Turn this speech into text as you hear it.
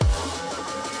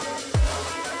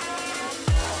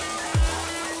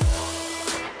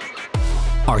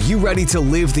Are you ready to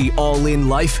live the all-in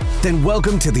life? Then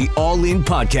welcome to the All In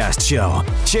Podcast Show,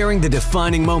 sharing the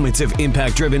defining moments of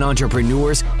impact-driven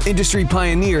entrepreneurs, industry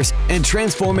pioneers, and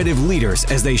transformative leaders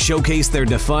as they showcase their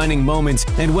defining moments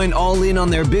and went all in on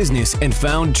their business and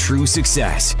found true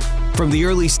success. From the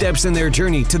early steps in their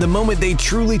journey to the moment they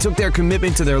truly took their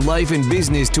commitment to their life and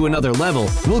business to another level,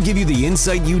 we'll give you the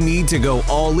insight you need to go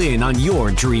all in on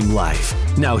your dream life.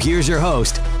 Now here's your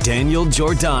host, Daniel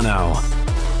Giordano.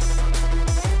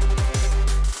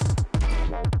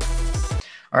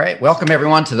 All right. Welcome,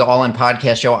 everyone, to the All In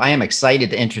Podcast Show. I am excited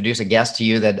to introduce a guest to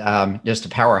you that just a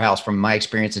powerhouse from my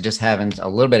experience of just having a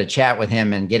little bit of chat with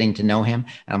him and getting to know him.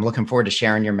 And I'm looking forward to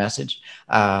sharing your message.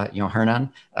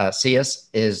 Hernan Cias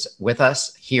is with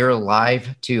us here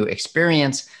live to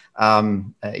experience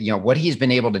what he's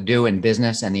been able to do in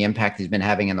business and the impact he's been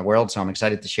having in the world. So I'm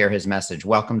excited to share his message.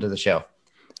 Welcome to the show.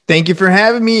 Thank you for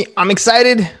having me. I'm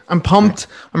excited. I'm pumped.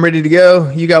 I'm ready to go.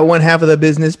 You got one half of the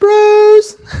business,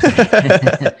 bros.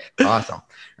 Awesome. All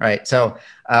right. So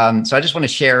I just want to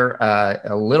share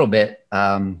a little bit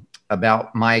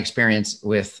about my experience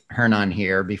with Hernan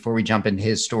here before we jump into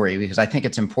his story, because I think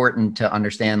it's important to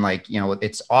understand,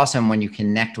 it's awesome when you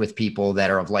connect with people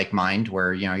that are of like mind,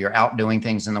 where, you're out doing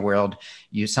things in the world.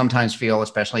 You sometimes feel,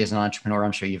 especially as an entrepreneur,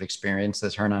 I'm sure you've experienced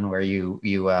this, Hernan, where you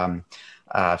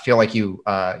feel like you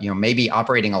may be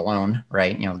operating alone,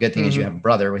 right? The good thing is you have a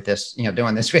brother with this,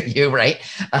 doing this with you, right?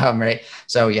 Right.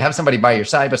 So you have somebody by your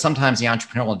side, but sometimes the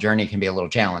entrepreneurial journey can be a little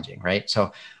challenging, right?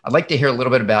 So I'd like to hear a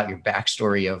little bit about your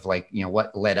backstory of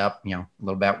what led up, a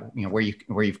little about, where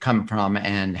you've come from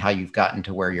and how you've gotten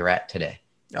to where you're at today.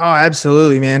 Oh,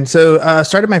 absolutely, man. So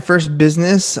started my first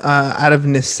business out of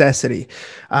necessity.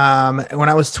 When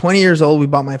I was 20 years old,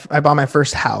 I bought my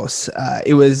first house.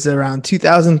 It was around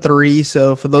 2003.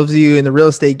 So for those of you in the real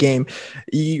estate game,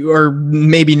 or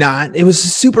maybe not, it was a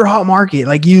super hot market.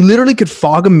 Like you literally could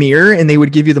fog a mirror and they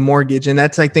would give you the mortgage. And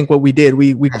that's, I think, what we did.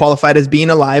 We qualified as being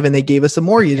alive and they gave us a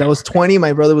mortgage. I was 20.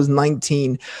 My brother was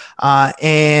 19.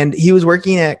 And he was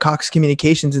working at Cox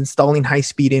Communications installing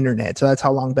high-speed internet. So that's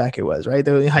how long back it was, right?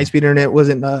 The high-speed internet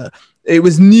wasn't, it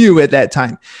was new at that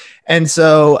time. And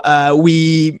so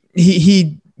we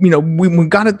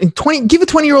got it in 20, give a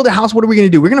 20-year-old a house. What are we going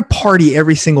to do? We're going to party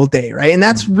every single day. Right. And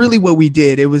that's really what we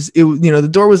did. It was, the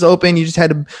door was open. You just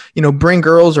had to, bring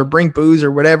girls or bring booze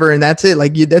or whatever. And that's it.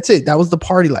 That's it. That was the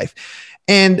party life.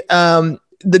 And,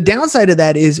 the downside of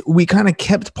that is we kind of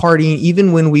kept partying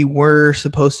even when we were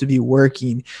supposed to be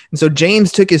working. And so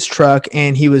James took his truck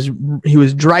and he was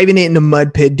driving it in a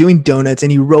mud pit doing donuts,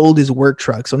 and he rolled his work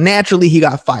truck. So naturally he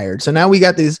got fired. So now we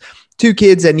got these two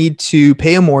kids that need to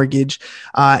pay a mortgage,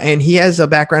 and he has a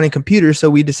background in computers.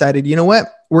 So we decided, you know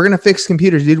what? We're going to fix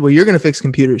computers, dude. Well, you're going to fix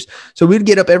computers. So we'd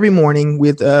get up every morning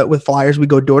with flyers. We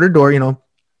go door to door,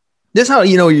 This is how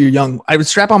you're young. I would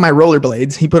strap on my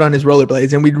rollerblades. He put on his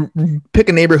rollerblades, and we'd pick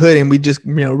a neighborhood and we'd just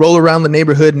roll around the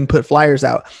neighborhood and put flyers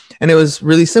out. And it was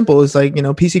really simple. It was like,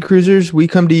 PC Cruisers, we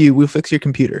come to you. We'll fix your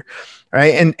computer,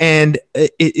 right? And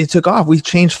it took off. We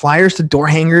changed flyers to door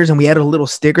hangers, and we added a little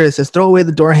sticker that says, "Throw away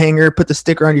the door hanger. Put the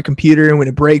sticker on your computer, and when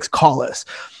it breaks, call us."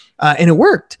 And it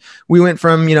worked. We went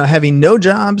from, having no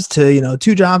jobs to,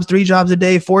 2 jobs, 3 jobs a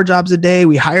day, 4 jobs a day.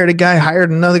 We hired a guy, hired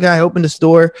another guy, opened a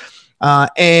store.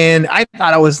 And I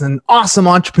thought I was an awesome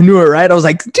entrepreneur, right? I was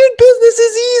like, dude, business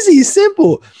is easy,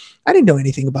 simple. I didn't know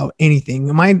anything about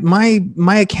anything.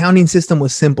 My accounting system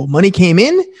was simple. Money came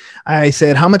in. I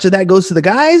said, how much of that goes to the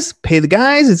guys? Pay the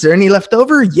guys. Is there any left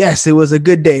over? Yes, it was a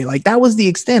good day. Like that was the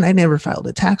extent. I never filed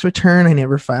a tax return. I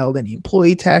never filed any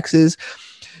employee taxes.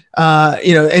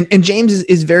 And James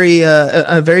is very,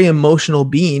 a very emotional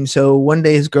being. So one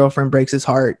day his girlfriend breaks his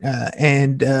heart.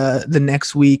 And the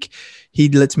next week, he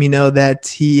lets me know that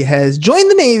he has joined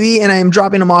the Navy and I am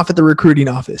dropping him off at the recruiting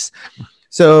office.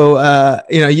 So,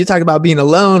 you talk about being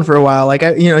alone for a while,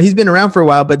 he's been around for a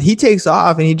while, but he takes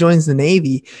off and he joins the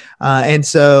Navy. And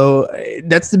so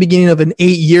that's the beginning of an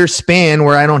 8-year span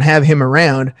where I don't have him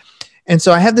around. And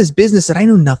so I have this business that I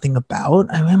know nothing about.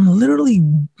 I'm literally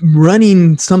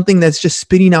running something that's just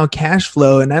spitting out cash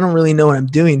flow, and I don't really know what I'm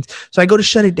doing. So I go to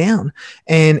shut it down.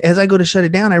 And as I go to shut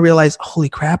it down, I realize, holy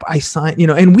crap, I signed,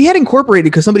 and we had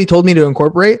incorporated because somebody told me to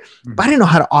incorporate, but I didn't know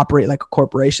how to operate like a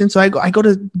corporation. So I go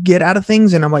to get out of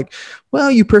things, and I'm like,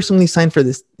 well, you personally signed for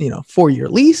this, 4-year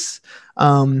lease.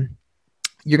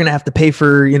 you're going to have to pay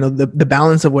for, the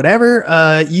balance of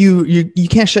whatever. You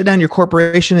can't shut down your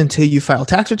corporation until you file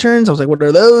tax returns. I was like, what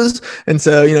are those? And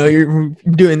so, you're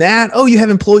doing that. Oh, you have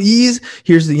employees.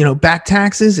 Here's the, back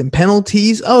taxes and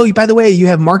penalties. Oh, by the way, you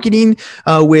have marketing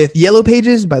with Yellow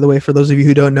Pages. By the way, for those of you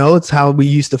who don't know, it's how we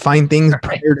used to find things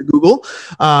prior to Google.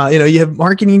 You have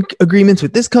marketing agreements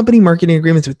with this company, marketing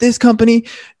agreements with this company,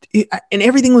 and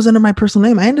everything was under my personal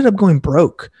name. I ended up going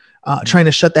broke. Trying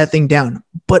to shut that thing down.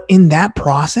 But in that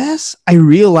process, I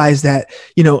realized that,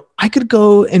 I could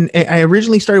go and I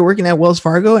originally started working at Wells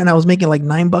Fargo and I was making like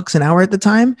 $9 an hour at the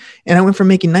time. And I went from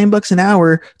making $9 an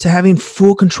hour to having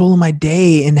full control of my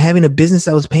day and having a business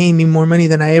that was paying me more money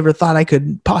than I ever thought I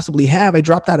could possibly have. I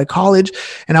dropped out of college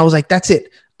and I was like, that's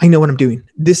it. I know what I'm doing.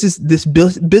 This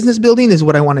business building is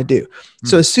what I want to do.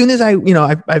 So as soon as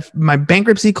my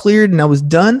bankruptcy cleared and I was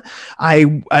done,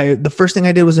 the first thing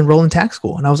I did was enroll in tax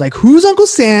school. And I was like, who's Uncle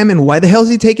Sam and why the hell is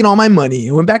he taking all my money?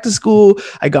 I went back to school.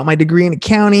 I got my degree in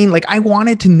accounting. Like I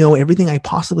wanted to know everything I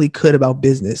possibly could about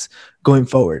business going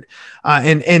forward.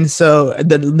 And so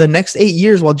the next 8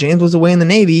 years while James was away in the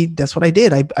Navy, that's what I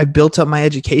did. I built up my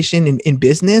education in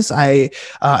business. I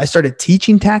started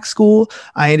teaching tax school.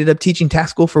 I ended up teaching tax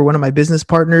school for one of my business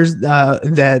partners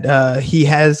that he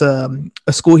has a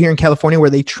school here in California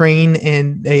where they train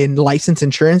and license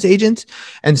insurance agents.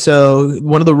 And so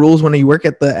one of the rules when you work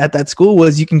at that school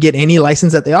was you can get any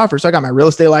license that they offer. So I got my real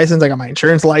estate license. I got my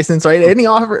insurance license, right? Any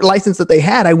license that they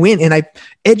had, I went and I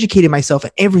educated myself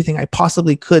at everything I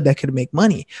possibly could that could make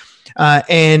money.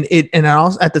 And I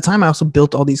also, at the time, I also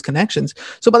built all these connections.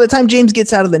 So by the time James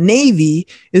gets out of the Navy,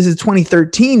 this is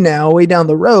 2013 now, way down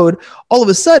the road, all of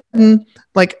a sudden,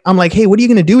 I'm like, hey, what are you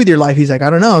going to do with your life? He's like, I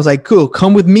don't know. I was like, cool,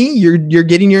 come with me. You're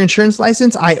getting your insurance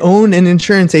license. I own an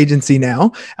insurance agency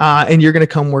now, and you're going to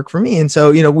come work for me. And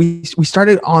so, we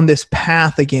started on this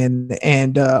path again.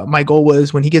 And my goal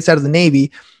was when he gets out of the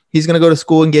Navy, he's going to go to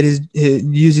school and get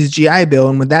use his GI Bill.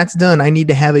 And when that's done, I need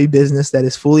to have a business that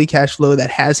is fully cash flow,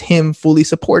 that has him fully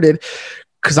supported,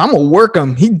 because I'm going to work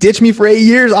him. He ditched me for 8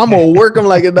 years. I'm going to work him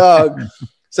like a dog.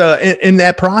 So in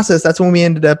that process, that's when we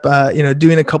ended up,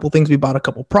 doing a couple things. We bought a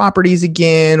couple properties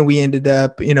again. We ended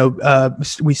up,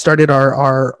 we started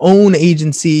our own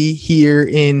agency here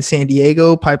in San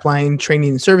Diego, Pipeline Training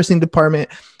and Servicing Department.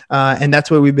 And that's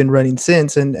what we've been running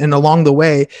since. And along the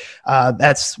way,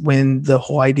 that's when the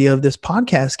whole idea of this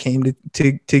podcast came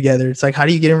together. It's like, how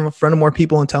do you get in front of more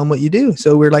people and tell them what you do?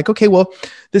 So we're like, okay, well,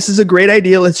 this is a great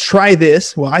idea. Let's try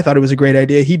this. Well, I thought it was a great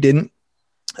idea. He didn't.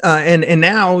 And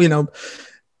now,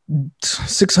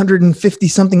 650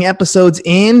 something episodes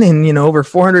in and, over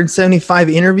 475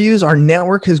 interviews. Our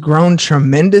network has grown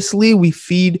tremendously. We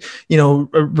feed,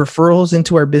 referrals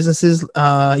into our businesses,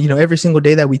 every single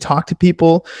day that we talk to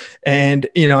people. And,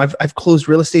 I've closed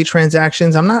real estate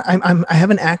transactions. I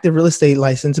have an active real estate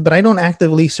license, but I don't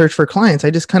actively search for clients.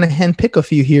 I just kind of handpick a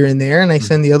few here and there, and I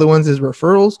send the other ones as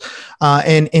referrals.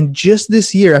 And just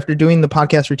this year, after doing the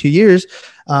podcast for 2 years,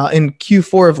 in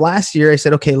Q4 of last year, I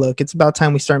said, okay, look, it's about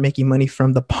time we start making money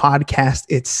from the podcast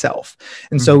itself.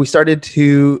 And so we started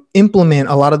to implement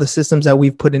a lot of the systems that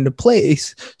we've put into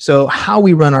place. So how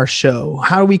we run our show,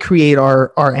 how we create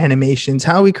our animations,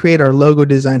 how we create our logo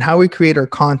design, how we create our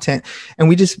content. And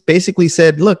we just basically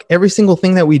said, look, every single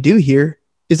thing that we do here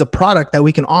is a product that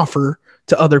we can offer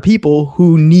to other people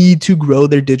who need to grow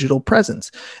their digital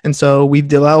presence. And so we've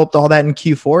developed all that in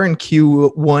Q4 and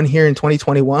Q1 here in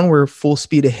 2021. We're full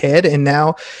speed ahead. And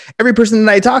now every person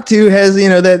that I talk to has,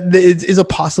 that is a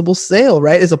possible sale,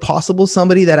 right? Is a possible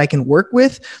somebody that I can work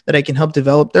with, that I can help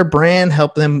develop their brand,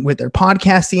 help them with their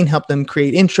podcasting, help them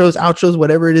create intros, outros,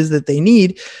 whatever it is that they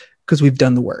need, because we've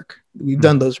done the work. We've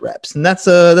done those reps. And that's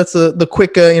the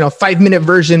quick, 5-minute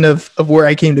version of where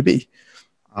I came to be.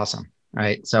 Awesome.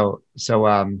 Right. So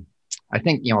I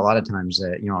think, a lot of times,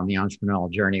 on the entrepreneurial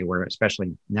journey, where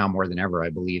especially now more than ever, I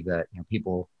believe that,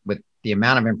 people with the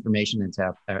amount of information that's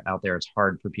out there, it's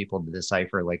hard for people to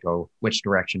decipher, like, oh, which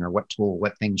direction or what tool,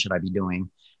 what thing should I be doing?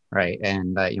 Right.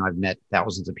 And, I've met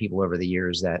thousands of people over the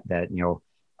years that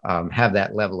have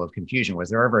that level of confusion. Was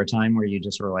there ever a time where you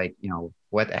just were like,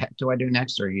 what the heck do I do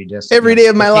next? Or you just every day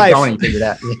of my life going and figure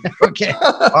that? Okay.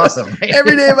 Awesome.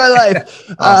 Every day of my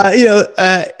life.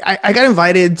 I got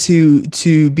invited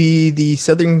to be the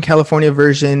Southern California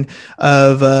version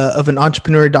of an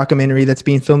entrepreneur documentary that's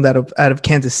being filmed out of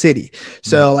Kansas City.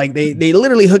 So like they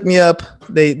literally hooked me up.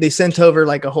 They sent over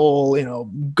like a whole,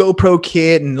 GoPro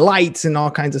kit and lights and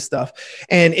all kinds of stuff.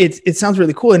 And it sounds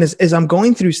really cool. And as I'm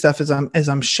going through stuff, as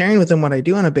I'm sharing with them what I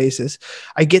do on a basis,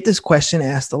 I get this question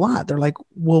asked a lot. They're like,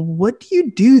 well, what do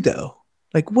you do though?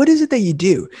 Like, what is it that you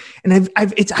do? And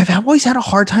I've always had a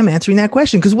hard time answering that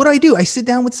question, because what do? I sit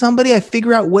down with somebody, I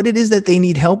figure out what it is that they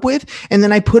need help with, and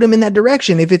then I put them in that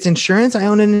direction. If it's insurance, I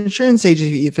own an insurance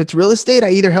agency. If it's real estate, I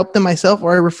either help them myself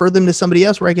or I refer them to somebody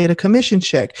else where I get a commission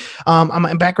check.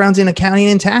 My background's in accounting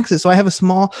and taxes, so I have a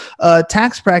small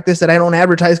tax practice that I don't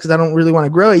advertise because I don't really want to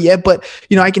grow it yet. But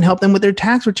I can help them with their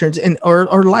tax returns and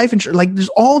or life insurance. Like, there's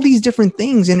all these different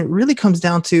things, and it really comes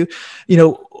down to,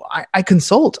 I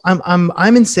consult.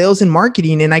 I'm in sales and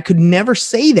marketing, and I could never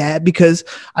say that because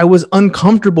I was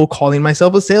uncomfortable calling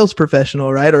myself a sales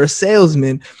professional, right? Or a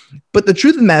salesman. But the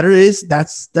truth of the matter is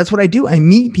that's what I do. I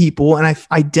meet people and I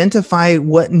identify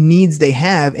what needs they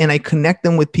have, and I connect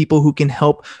them with people who can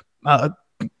help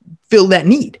fill that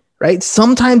need, right?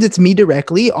 Sometimes it's me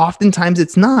directly, oftentimes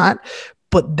it's not.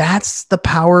 But that's the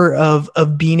power of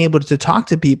being able to talk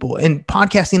to people, and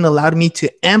podcasting allowed me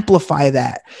to amplify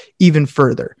that even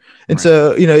further. And right.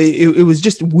 So, it was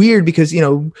just weird because,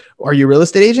 are you a real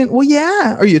estate agent? Well,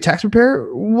 yeah. Are you a tax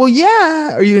preparer? Well,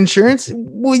 yeah. Are you insurance?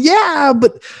 Well, yeah.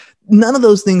 But none of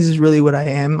those things is really what I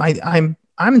am. I'm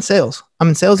in sales. I'm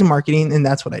in sales and marketing, and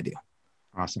that's what I do.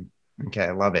 Awesome. Okay.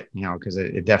 I love it. Because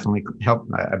it definitely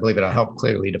helped. I believe it'll help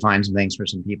clearly define some things for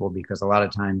some people, because a lot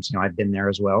of times, I've been there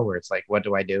as well, where it's like, what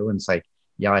do I do? And it's like,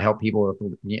 yeah, I help people,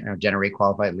 generate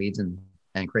qualified leads and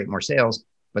create more sales,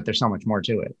 but there's so much more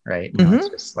to it. Right. It's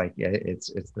just like,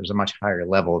 there's a much higher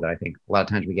level that I think a lot of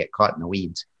times we get caught in the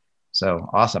weeds. So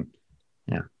awesome.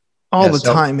 Yeah. All the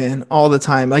time, man. All the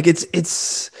time. Like and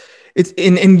the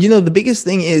biggest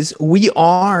thing is we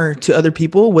are to other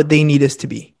people what they need us to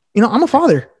be. I'm a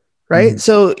father. Right. Mm-hmm.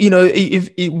 So,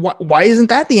 why isn't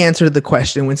that the answer to the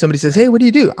question when somebody says, hey, what do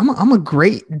you do? I'm a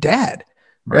great dad.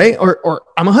 Right. Or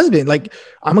I'm a husband. Like,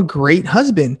 I'm a great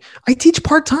husband. I teach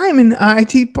part-time, and I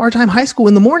teach part-time high school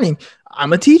in the morning.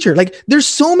 I'm a teacher. Like, there's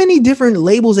so many different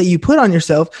labels that you put on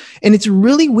yourself, and it's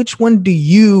really which one do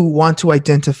you want to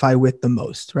identify with the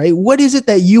most, right? What is it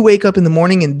that you wake up in the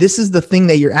morning and this is the thing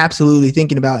that you're absolutely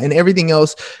thinking about, and everything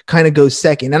else kind of goes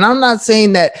second? And I'm not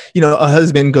saying that, a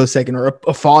husband goes second or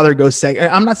a father goes second.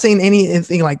 I'm not saying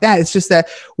anything like that. It's just that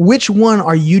which one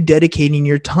are you dedicating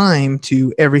your time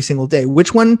to every single day?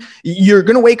 Which one you're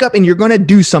going to wake up and you're going to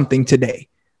do something today?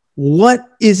 What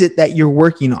is it that you're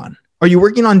working on? Are you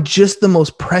working on just the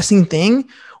most pressing thing,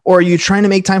 or are you trying to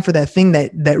make time for that thing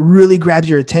that really grabs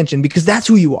your attention? Because that's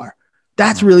who you are.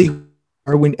 That's really who you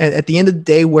are. When at the end of the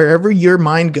day, wherever your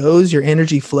mind goes, your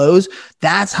energy flows.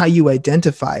 That's how you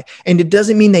identify. And it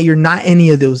doesn't mean that you're not any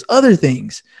of those other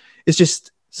things. It's just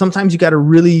sometimes you got to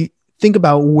really think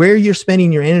about where you're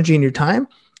spending your energy and your time,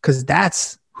 because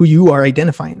that's who you are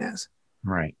identifying as.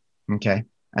 Right. Okay.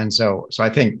 And so I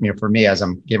think, for me, as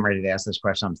I'm getting ready to ask this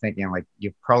question, I'm thinking like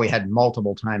you've probably had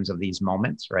multiple times of these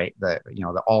moments, right? The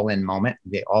all-in moment,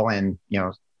 the all-in,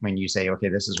 when you say, okay,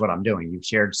 this is what I'm doing. You've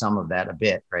shared some of that a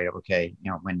bit, right? Okay.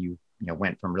 When you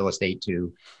went from real estate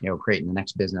to, creating the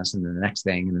next business and then the next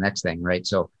thing and the next thing, right?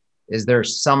 So is there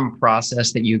some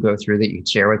process that you go through that you can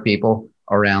share with people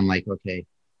around like, okay,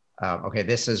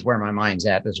 this is where my mind's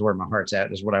at. This is where my heart's at.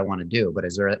 This is what I want to do. But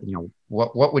is there,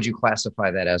 what would you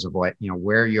classify that as of what,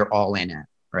 where you're all in at,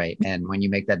 right? And when you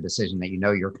make that decision that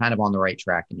you're kind of on the right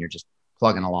track and you're just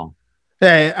plugging along.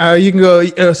 Hey, you can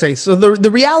go say, so the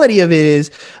reality of it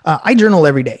is I journal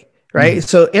every day, right? Mm-hmm.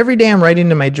 So every day I'm writing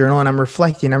in my journal and I'm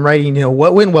reflecting. I'm writing,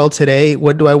 what went well today?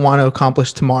 What do I want to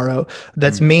accomplish tomorrow?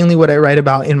 That's mainly what I write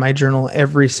about in my journal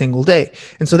every single day.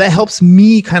 And so that helps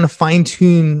me kind of fine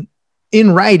tune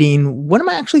in writing, what am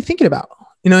I actually thinking about?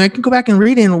 I can go back and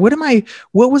read in what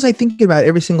was I thinking about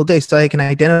every single day, so I can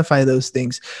identify those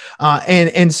things.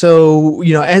 And so,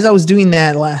 as I was doing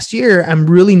that last year, I'm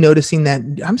really noticing that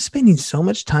I'm spending so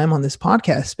much time on this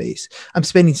podcast space. I'm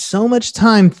spending so much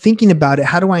time thinking about it.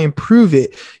 How do I improve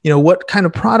it? What kind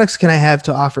of products can I have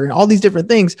to offer, and all these different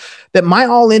things, that my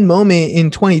all-in moment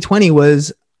in 2020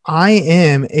 was, I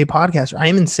am a podcaster. I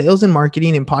am in sales and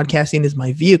marketing, and podcasting is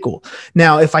my vehicle.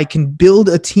 Now, if I can build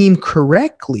a team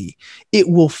correctly, it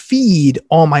will feed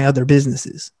all my other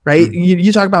businesses, right? Mm-hmm.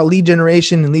 You talk about lead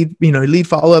generation and lead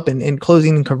follow-up and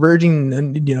closing and converging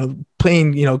and,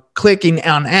 playing, clicking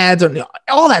on ads, or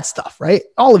all that stuff, right?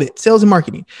 All of it, sales and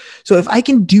marketing. So if I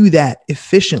can do that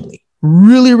efficiently,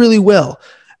 really, really well,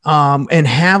 and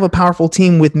have a powerful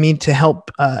team with me to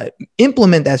help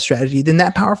implement that strategy, then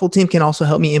that powerful team can also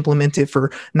help me implement it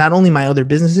for not only my other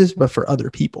businesses, but for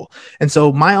other people. And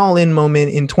so my all-in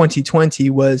moment in 2020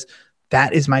 was,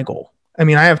 that is my goal. I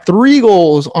mean, I have 3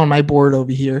 goals on my board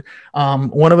over here.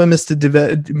 One of them is to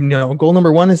develop, goal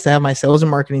number 1 is to have my sales and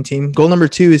marketing team. Goal number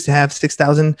 2 is to have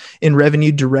 6,000 in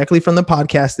revenue directly from the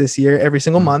podcast this year, every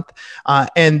single month.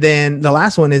 And then the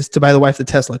last one is to buy the wife the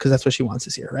Tesla, because that's what she wants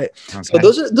this year, right? Okay. So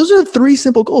those are 3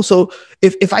 simple goals. So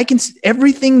if I can,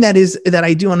 everything that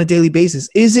I do on a daily basis,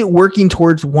 is it working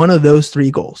towards one of those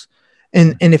 3 goals?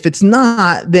 And if it's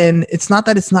not, then it's not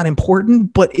that it's not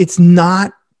important, but it's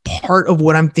not part of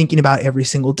what I'm thinking about every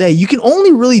single day. You can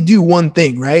only really do one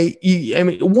thing, right?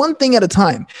 One thing at a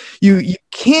time. You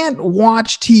can't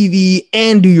watch TV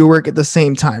and do your work at the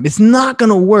same time. It's not going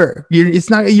to work.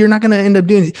 You're not going to end up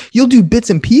doing it. You'll do bits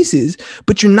and pieces,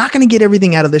 but you're not going to get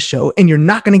everything out of the show, and you're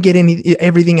not going to get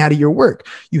everything out of your work.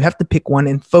 You have to pick one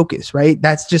and focus, right?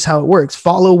 That's just how it works.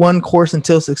 Follow one course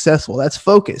until successful. That's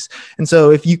focus. And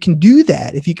so if you can do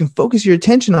that, if you can focus your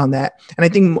attention on that, and I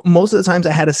think most of the times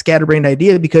I had a scatterbrained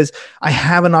idea because I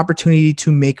have an opportunity to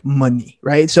make money,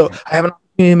 right? So I have an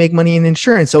opportunity to make money in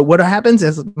insurance. So what happens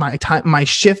is my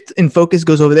shift in focus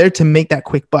goes over there to make that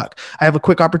quick buck. I have a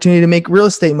quick opportunity to make real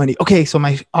estate money. Okay, so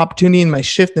my opportunity and my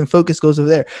shift in focus goes over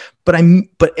there. But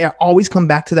I always come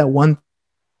back to that one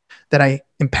that I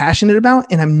am passionate about,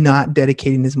 and I'm not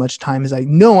dedicating as much time as I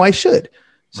know I should.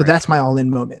 So that's my all in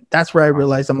moment. That's where I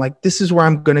realized I'm like, this is where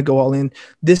I'm going to go all in.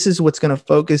 This is what's going to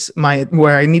focus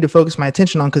where I need to focus my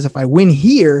attention on. Because if I win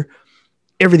here,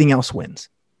 everything else wins.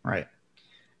 Right.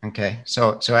 Okay.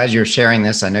 So as you're sharing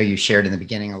this, I know you shared in the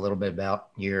beginning a little bit about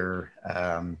your,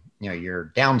 your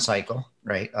down cycle,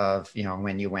 right? Of,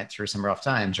 when you went through some rough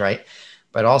times, right?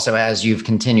 But also as you've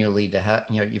continued to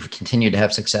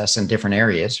have success in different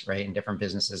areas, right? In different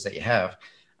businesses that you have,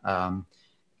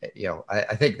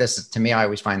 I think this, to me, I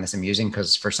always find this amusing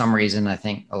because for some reason, I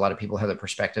think a lot of people have the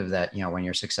perspective that, when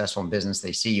you're successful in business,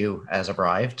 they see you as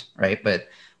arrived, right? But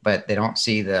they don't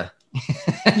see the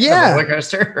roller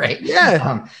coaster, right?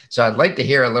 Yeah. So I'd like to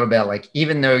hear a little bit, like,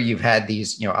 even though you've had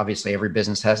these, obviously every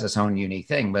business has its own unique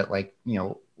thing, but like,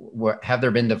 have there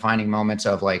been defining moments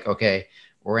of like, okay,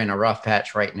 we're in a rough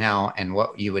patch right now, and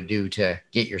what you would do to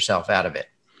get yourself out of it?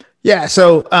 Yeah.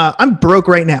 So I'm broke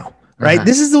right now. Right. Uh-huh.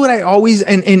 This is what I always,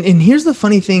 and here's the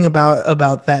funny thing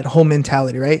about that whole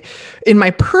mentality, right? In my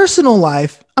personal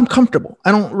life, I'm comfortable.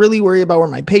 I don't really worry about where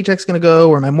my paycheck's going to go,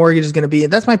 where my mortgage is going to be.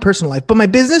 And that's my personal life. But my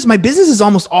business is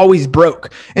almost always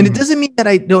broke. And it doesn't mean that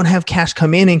I don't have cash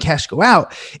come in and cash go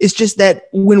out. It's just that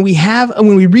when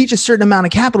we reach a certain amount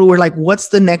of capital, we're like, what's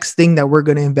the next thing that we're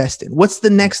going to invest in? What's the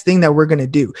next thing that we're going to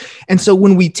do? And so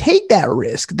when we take that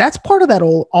risk, that's part of that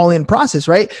all-in process,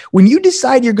 right? When you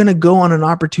decide you're going to go on an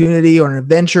opportunity or an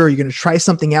adventure, or you're going to try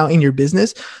something out in your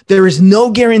business, there is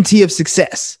no guarantee of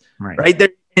success,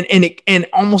 right? And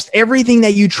almost everything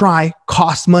that you try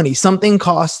costs money. Sometimes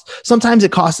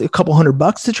it costs a couple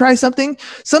 $100 to try something.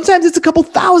 Sometimes it's a couple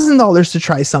 $1,000s to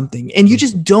try something, and you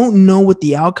just don't know what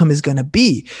the outcome is going to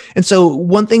be. And so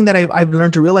one thing that I've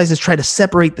learned to realize is try to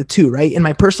separate the two, right? In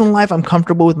my personal life, I'm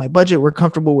comfortable with my budget. We're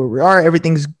comfortable where we are.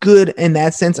 Everything's good in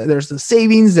that sense. There's the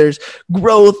savings, there's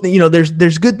growth,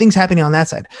 there's good things happening on that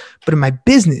side. But in my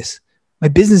business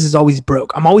is always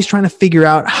broke. I'm always trying to figure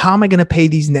out, how am I going to pay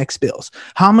these next bills?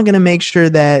 How am I going to make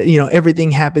sure that, everything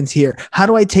happens here? How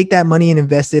do I take that money and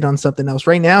invest it on something else?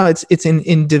 Right now it's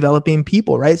in developing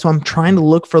people, right? So I'm trying to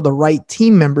look for the right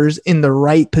team members in the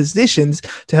right positions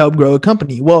to help grow a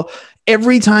company. Well,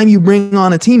 every time you bring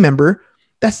on a team member,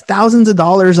 that's thousands of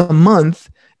dollars a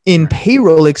month in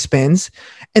payroll expense.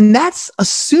 And that's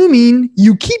assuming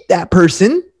you keep that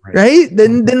person. Right.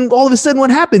 Then all of a sudden what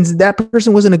happens? That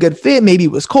person wasn't a good fit. Maybe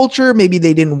it was culture. Maybe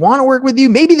they didn't want to work with you.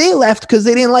 Maybe they left because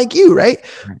they didn't like you. Right.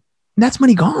 And that's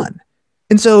money gone.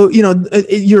 And so,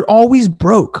 you're always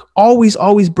broke,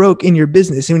 always broke in your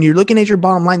business. And when you're looking at your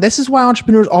bottom line, this is why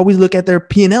entrepreneurs always look at their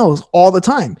P&Ls all the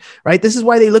time, right? This is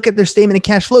why they look at their statement of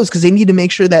cash flows, because they need to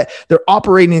make sure that their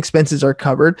operating expenses are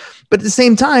covered. But at the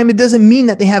same time, it doesn't mean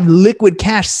that they have liquid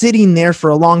cash sitting there for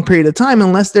a long period of time,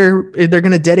 unless they're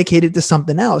going to dedicate it to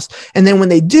something else. And then when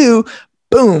they do,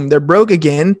 boom, they're broke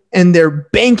again, and they're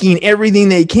banking everything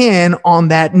they can on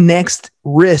that next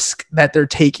risk that they're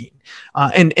taking.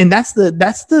 And that's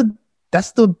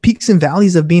the peaks and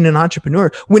valleys of being an entrepreneur.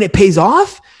 When it pays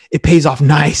off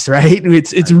nice, right?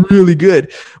 It's really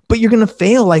good, but you're going to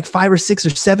fail like 5 or 6 or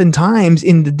 7 times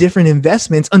in the different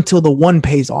investments until the one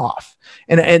pays off.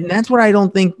 And that's what I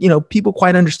don't think, people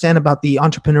quite understand about the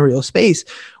entrepreneurial space.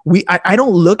 I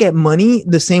don't look at money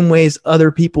the same way as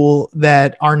other people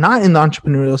that are not in the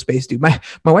entrepreneurial space do. My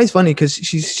wife's funny because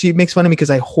she makes fun of me because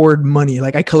I hoard money.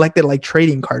 Like I collect it like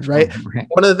trading cards, right?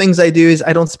 One of the things I do is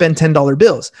I don't spend $10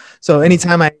 bills. So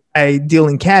anytime I I deal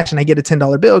in cash and I get a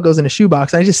 $10 bill, it goes in a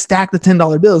shoebox. And I just stack the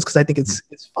 $10 bills because I think it's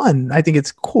fun. I think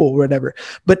it's cool, whatever.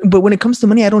 But when it comes to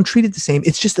money, I don't treat it the same.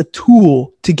 It's just a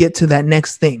tool to get to that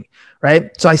next thing.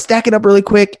 Right. So I stack it up really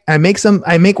quick. I make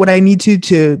what I need to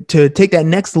take that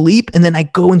next leap. And then I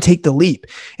go and take the leap.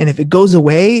 And if it goes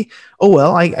away, oh,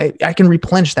 well, I can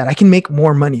replenish that. I can make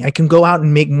more money. I can go out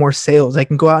and make more sales. I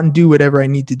can go out and do whatever I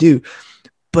need to do,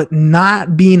 but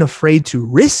not being afraid to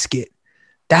risk it.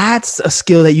 That's a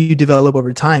skill that you develop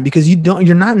over time, because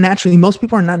most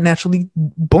people are not naturally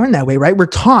born that way, right? We're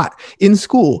taught in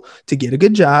school to get a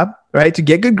good job, right? To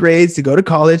get good grades, to go to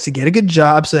college, to get a good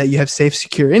job so that you have safe,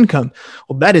 secure income.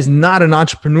 Well, that is not an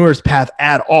entrepreneur's path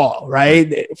at all,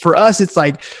 right? For us, it's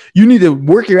like you need to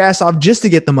work your ass off just to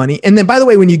get the money. And then, by the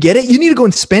way, when you get it, you need to go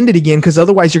and spend it again, because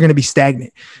otherwise you're going to be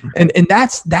stagnant. And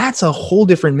that's a whole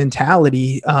different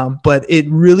mentality. But it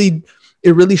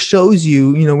really shows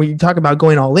you, when you talk about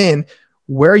going all in,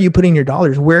 where are you putting your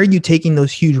dollars? Where are you taking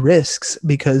those huge risks?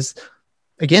 Because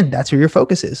again, that's where your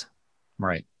focus is.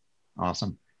 Right.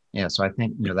 Awesome. Yeah. So I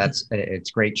think, it's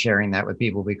great sharing that with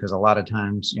people, because a lot of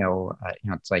times,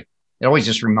 it's like, it always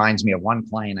just reminds me of one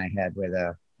client I had with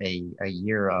a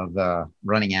year of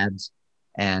running ads,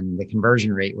 and the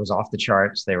conversion rate was off the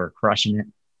charts. They were crushing it.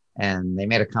 And they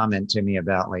made a comment to me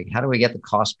about, like, how do we get the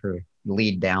cost per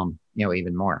lead down,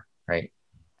 even more? Right.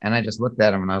 And I just looked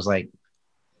at him and I was like,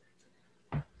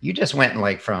 you just went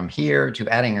like from here to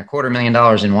adding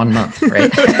 $250,000 in 1 month,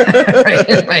 right?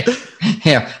 Right? Like,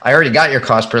 I already got your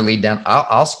cost per lead down.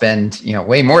 I'll spend,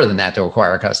 way more than that to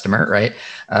acquire a customer, right?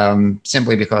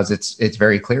 Simply because it's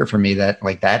very clear for me that,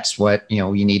 like, that's what,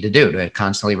 you need to do to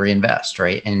constantly reinvest,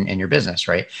 right? In your business,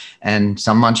 right? And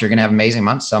some months you're going to have amazing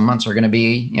months. Some months are going to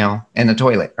be, in the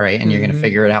toilet, right? And you're going to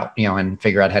figure it out, and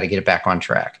figure out how to get it back on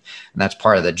track. And that's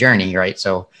part of the journey, right?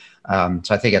 So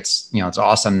I think it's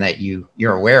awesome that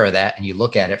you're aware of that and you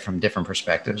look at it from different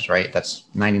perspectives, right? That's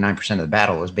 99% of the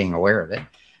battle, is being aware of it.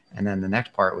 And then the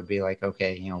next part would be like,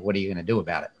 okay, what are you going to do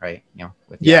about it? Right.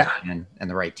 With the action and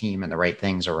the right team and the right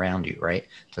things around you, right,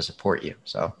 to support you.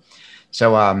 So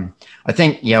I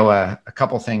think, a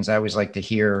couple things I always like to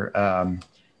hear,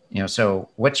 so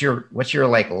what's your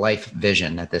like life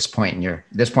vision at this point in your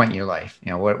life?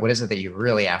 What is it that you're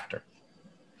really after?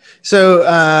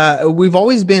 So we've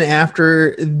always been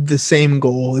after the same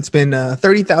goal. It's been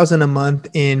 $30,000 a month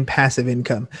in passive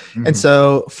income. Mm-hmm. And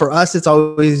so for us, it's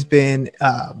always been,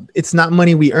 it's not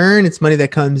money we earn. It's money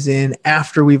that comes in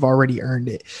after we've already earned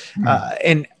it. Mm-hmm.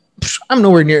 And I'm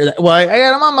nowhere near that. Well,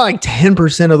 I'm like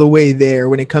 10% of the way there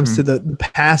when it comes to the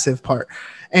passive part.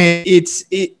 And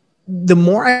the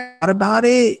more I thought about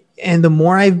it, and the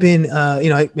more I've been,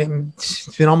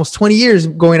 it's been almost 20 years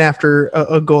going after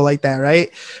a goal like that,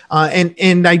 right?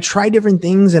 And I try different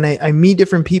things, and I meet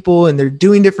different people, and they're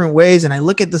doing different ways, and I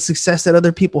look at the success that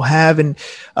other people have, and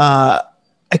I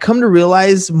come to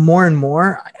realize more and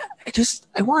more,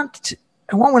 I want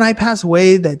when I pass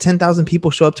away that 10,000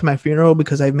 people show up to my funeral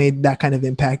because I've made that kind of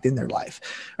impact in their life,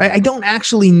 right? I don't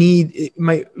actually need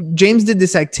James did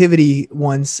this activity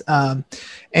once.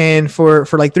 And for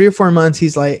like 3 or 4 months,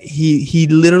 he's like, he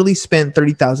literally spent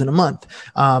 $30,000 a month,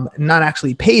 not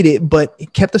actually paid it, but he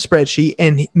kept a spreadsheet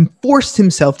and he forced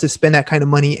himself to spend that kind of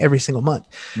money every single month.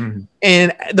 Mm-hmm.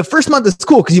 And the first month is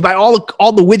cool because you buy all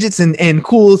the widgets and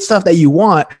cool stuff that you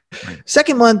want. Right.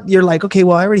 Second month, you're like, okay,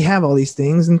 well, I already have all these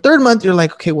things. And third month, you're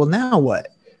like, okay, well, now what?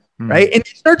 Right. And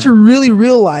you start to really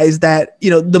realize that,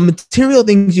 the material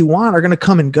things you want are going to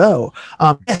come and go.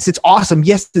 Yes, it's awesome.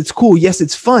 Yes, it's cool. Yes,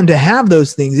 it's fun to have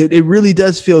those things. It really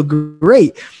does feel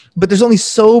great. But there's only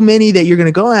so many that you're going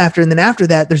to go after. And then after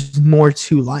that, there's more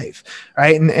to life.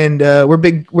 Right. And we're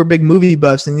big movie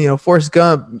buffs. And, Forrest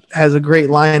Gump has a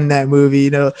great line in that movie.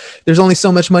 There's only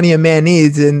so much money a man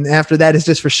needs. And after that, it's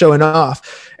just for showing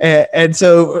off. And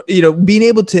so, being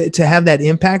able to have that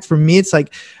impact for me, it's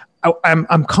like,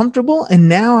 I'm comfortable. And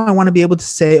now I want to be able to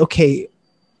say, okay,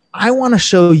 I want to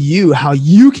show you how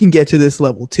you can get to this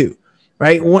level too.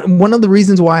 Right. One of the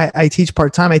reasons why I teach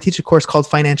part-time, I teach a course called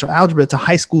Financial Algebra to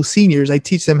high school seniors. I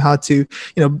teach them how to,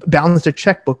 balance their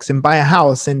checkbooks and buy a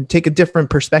house and take a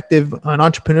different perspective, an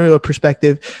entrepreneurial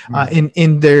perspective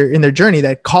in their journey,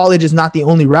 that college is not the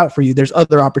only route for you. There's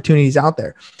other opportunities out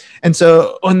there. And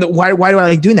so why do I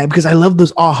like doing that? Because I love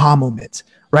those aha moments.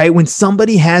 Right? When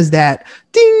somebody has that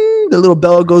ding, the little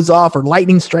bell goes off or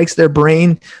lightning strikes their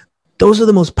brain, those are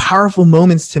the most powerful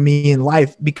moments to me in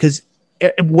life, because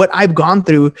what I've gone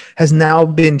through has now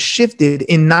been shifted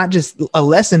in not just a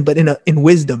lesson, but in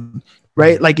wisdom.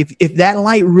 right? Like if that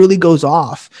light really goes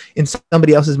off in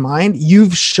somebody else's mind,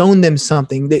 you've shown them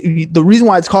something. The reason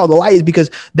why it's called a light is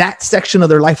because that section of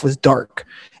their life was dark,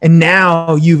 and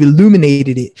now you've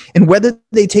illuminated it. And whether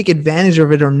they take advantage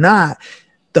of it or not,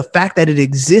 the fact that it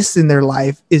exists in their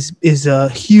life is a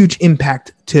huge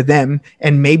impact to them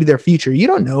and maybe their future. You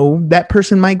don't know, that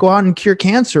person might go out and cure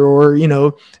cancer or,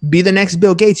 be the next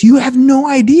Bill Gates. You have no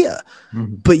idea,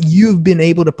 but you've been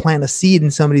able to plant a seed in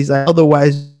somebody's life,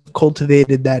 otherwise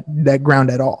cultivated that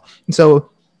ground at all. And so,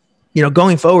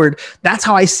 going forward, that's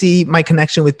how I see my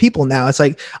connection with people now. It's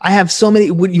like, I have so many,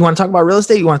 you want to talk about real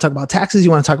estate? You want to talk about taxes?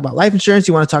 You want to talk about life insurance?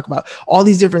 You want to talk about all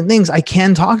these different things? I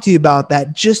can talk to you about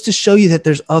that just to show you that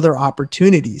there's other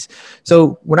opportunities.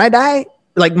 So when I die,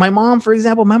 like my mom, for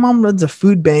example, my mom runs a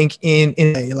food bank in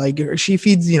like she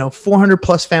feeds, 400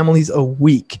 plus families a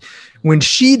week. When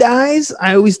she dies,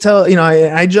 I always tell,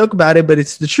 I joke about it, but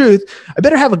it's the truth. I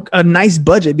better have a nice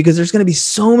budget because there's going to be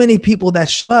so many people that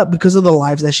show up because of the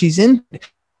lives that she's in.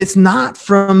 It's not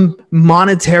from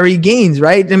monetary gains,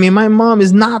 right? I mean, my mom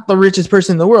is not the richest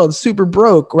person in the world, super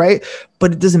broke, right?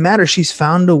 But it doesn't matter. She's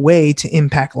found a way to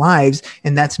impact lives,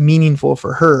 and that's meaningful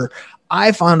for her.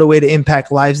 I found a way to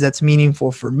impact lives that's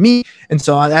meaningful for me. And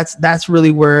so that's really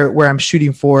where I'm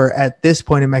shooting for at this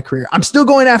point in my career. I'm still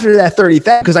going after that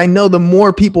 30,000 because I know the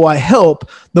more people I help,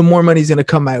 the more money's going to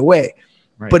come my way.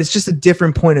 Right. But it's just a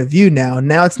different point of view now.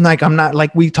 Now it's like, I'm not,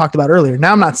 like we talked about earlier.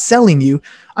 Now I'm not selling you.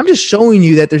 I'm just showing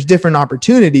you that there's different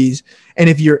opportunities. And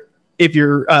if you're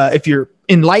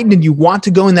enlightened and you want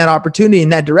to go in that opportunity in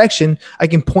that direction, I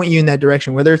can point you in that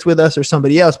direction, whether it's with us or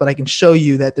somebody else, but I can show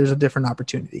you that there's a different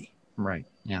opportunity. Right.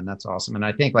 Yeah. And that's awesome. And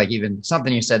I think like even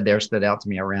something you said there stood out to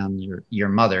me around your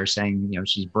mother saying,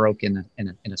 she's broken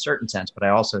in a certain sense, but I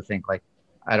also think like,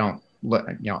 I don't look,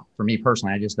 for me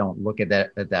personally, I just don't look at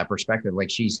that perspective.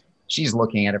 Like she's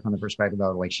looking at it from the perspective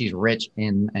of like, she's rich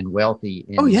and wealthy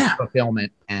in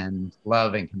fulfillment and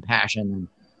love and compassion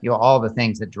and, all the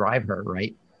things that drive her.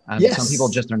 Right. Yes. Some people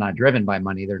just are not driven by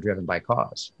money. They're driven by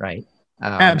cause. Right.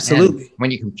 Absolutely.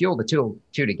 When you can fuel the two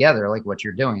together, like what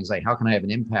you're doing is like, how can I have an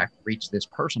impact, reach this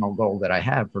personal goal that I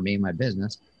have for me and my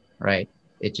business, right?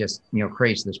 It just,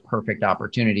 creates this perfect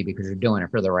opportunity because you're doing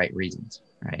it for the right reasons,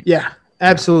 right? Yeah,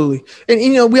 absolutely.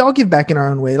 And, we all give back in our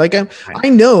own way. Like I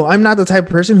know I'm not the type of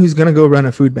person who's going to go run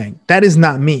a food bank. That is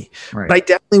not me. Right. But I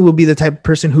definitely will be the type of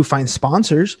person who finds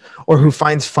sponsors or who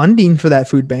finds funding for that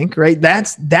food bank, right?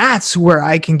 That's where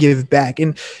I can give back.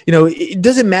 And, it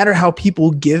doesn't matter how people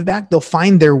give back. They'll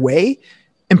find their way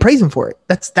and praise them for it.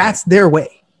 That's their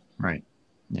way. Right.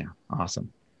 Yeah.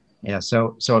 Awesome. Yeah.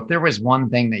 So if there was one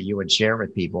thing that you would share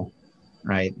with people,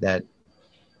 right, that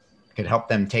could help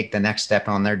them take the next step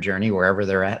on their journey, wherever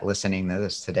they're at listening to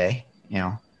this today,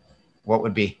 what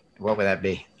would that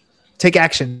be? Take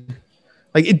action.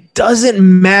 Like, it doesn't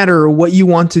matter what you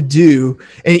want to do.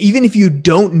 And even if you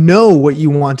don't know what you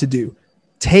want to do,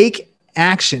 take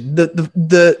action.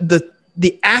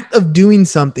 The act of doing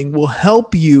something will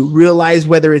help you realize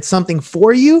whether it's something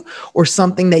for you or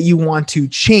something that you want to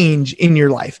change in your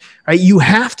life, right? You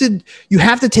have to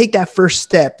take that first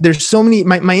step. There's so many,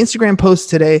 my Instagram post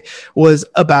today was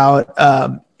about,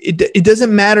 it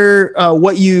doesn't matter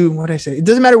it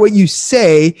doesn't matter what you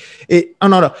say.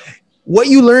 What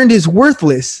you learned is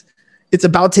worthless. It's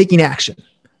about taking action.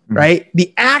 Right?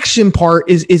 The action part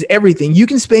is everything. You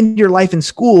can spend your life in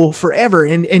school forever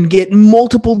and get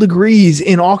multiple degrees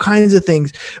in all kinds of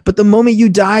things. But the moment you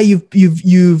die,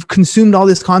 you've consumed all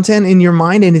this content in your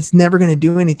mind and it's never going to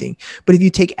do anything. But if you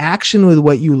take action with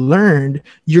what you learned,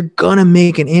 you're going to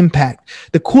make an impact.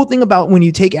 The cool thing about when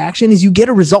you take action is you get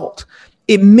a result.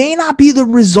 It may not be the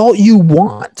result you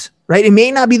want, right? It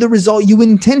may not be the result you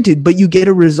intended, but you get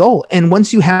a result. And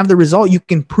once you have the result, you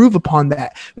can improve upon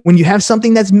that. When you have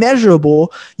something that's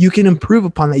measurable, you can improve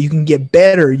upon that. You can get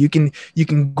better. You can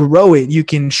grow it. You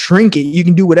can shrink it. You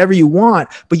can do whatever you want,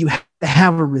 but you have to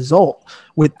have a result.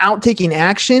 Without taking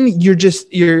action,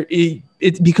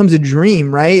 it becomes a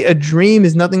dream, right? A dream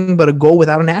is nothing but a goal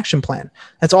without an action plan.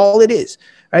 That's all it is.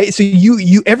 Right. So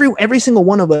every single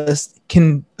one of us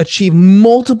can achieve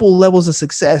multiple levels of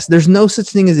success. There's no such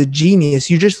thing as a genius.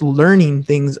 You're just learning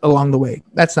things along the way.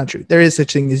 That's not true. There is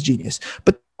such thing as genius,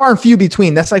 but there are few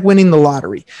between. That's like winning the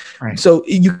lottery. Right. So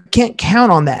you can't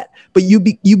count on that, but you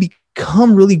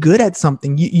become really good at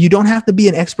something. You don't have to be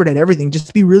an expert at everything.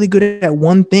 Just be really good at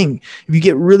one thing. If you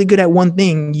get really good at one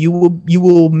thing, you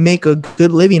will make a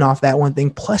good living off that one thing.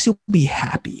 Plus you'll be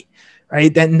happy.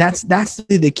 Right. Then that's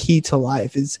the key to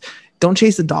life is don't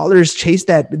chase the dollars, chase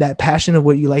that passion of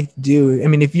what you like to do. I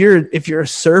mean, if you're a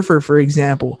surfer, for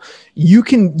example, you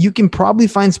can probably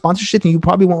find sponsorship, and you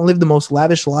probably won't live the most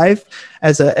lavish life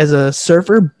as a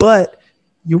surfer, but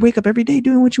you wake up every day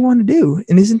doing what you want to do.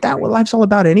 And isn't that what life's all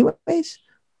about anyways?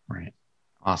 Right.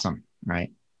 Awesome.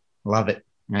 Right. Love it.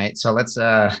 Right. So let's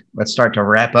start to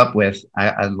wrap up with,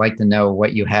 I'd like to know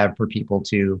what you have for people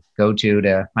to go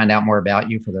to find out more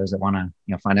about you, for those that want to,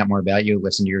 find out more about you,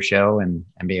 listen to your show and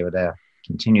be able to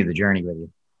continue the journey with you.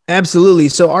 Absolutely.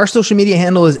 So our social media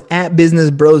handle is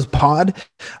 @BusinessBrosPod.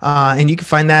 And you can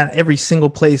find that every single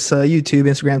place, YouTube,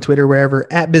 Instagram, Twitter, wherever,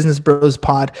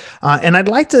 @BusinessBrosPod. And I'd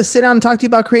like to sit down and talk to you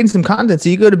about creating some content. So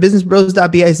you go to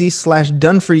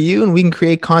businessbros.biz/done for you, and we can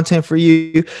create content for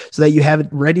you so that you have it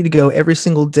ready to go every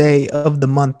single day of the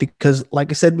month. Because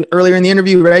like I said earlier in the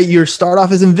interview, right, you start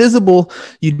off as invisible.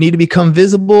 You need to become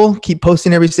visible, keep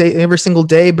posting every single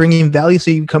day, bringing value so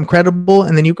you become credible,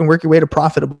 and then you can work your way to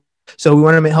profitable. So we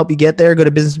want to help you get there. Go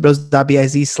to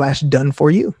businessbros.biz/done for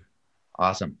you.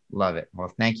 Awesome. Love it.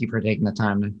 Well, thank you for taking the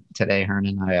time today,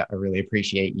 Hernan. I really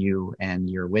appreciate you and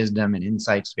your wisdom and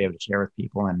insights to be able to share with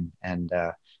people. And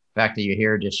the fact that you're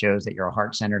here just shows that you're a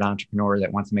heart-centered entrepreneur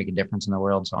that wants to make a difference in the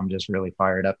world. So I'm just really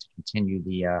fired up to continue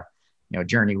the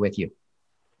journey with you.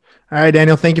 All right,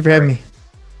 Daniel. Thank you for having me.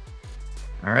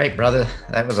 All right, brother.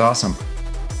 That was awesome.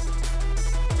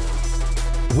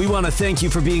 We want to thank you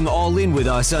for being all in with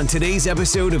us on today's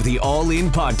episode of the All In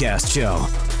Podcast Show.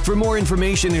 For more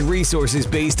information and resources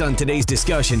based on today's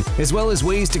discussion, as well as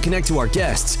ways to connect to our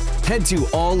guests, head to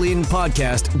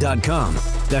allinpodcast.com.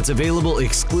 That's available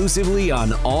exclusively on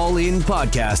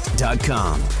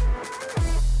allinpodcast.com.